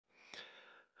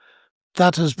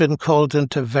that has been called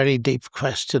into very deep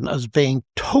question as being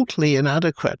totally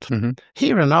inadequate.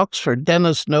 Here in Oxford,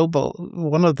 Denis Noble,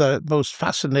 one of the most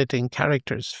fascinating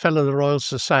characters, fellow of the Royal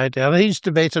Society, and he's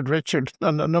debated Richard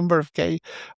on a number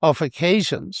of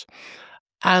occasions.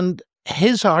 And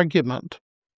his argument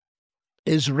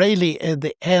is really in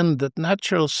the end that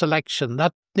natural selection,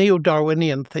 that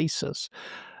neo-Darwinian thesis,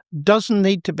 doesn't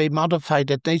need to be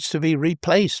modified. It needs to be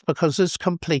replaced because it's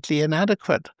completely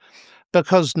inadequate.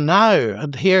 Because now,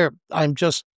 and here I'm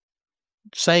just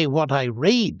saying what I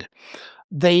read,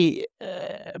 the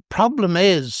problem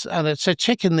is, and it's a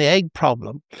chicken the egg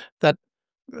problem, that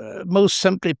most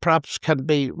simply perhaps can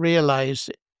be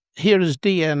realized. Here is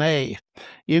DNA.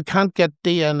 You can't get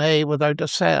DNA without a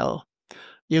cell.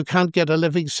 You can't get a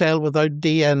living cell without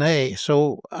DNA.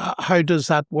 So how does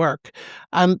that work?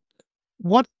 And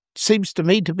what seems to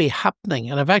me to be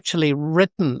happening, and I've actually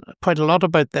written quite a lot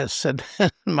about this in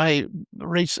a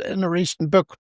recent book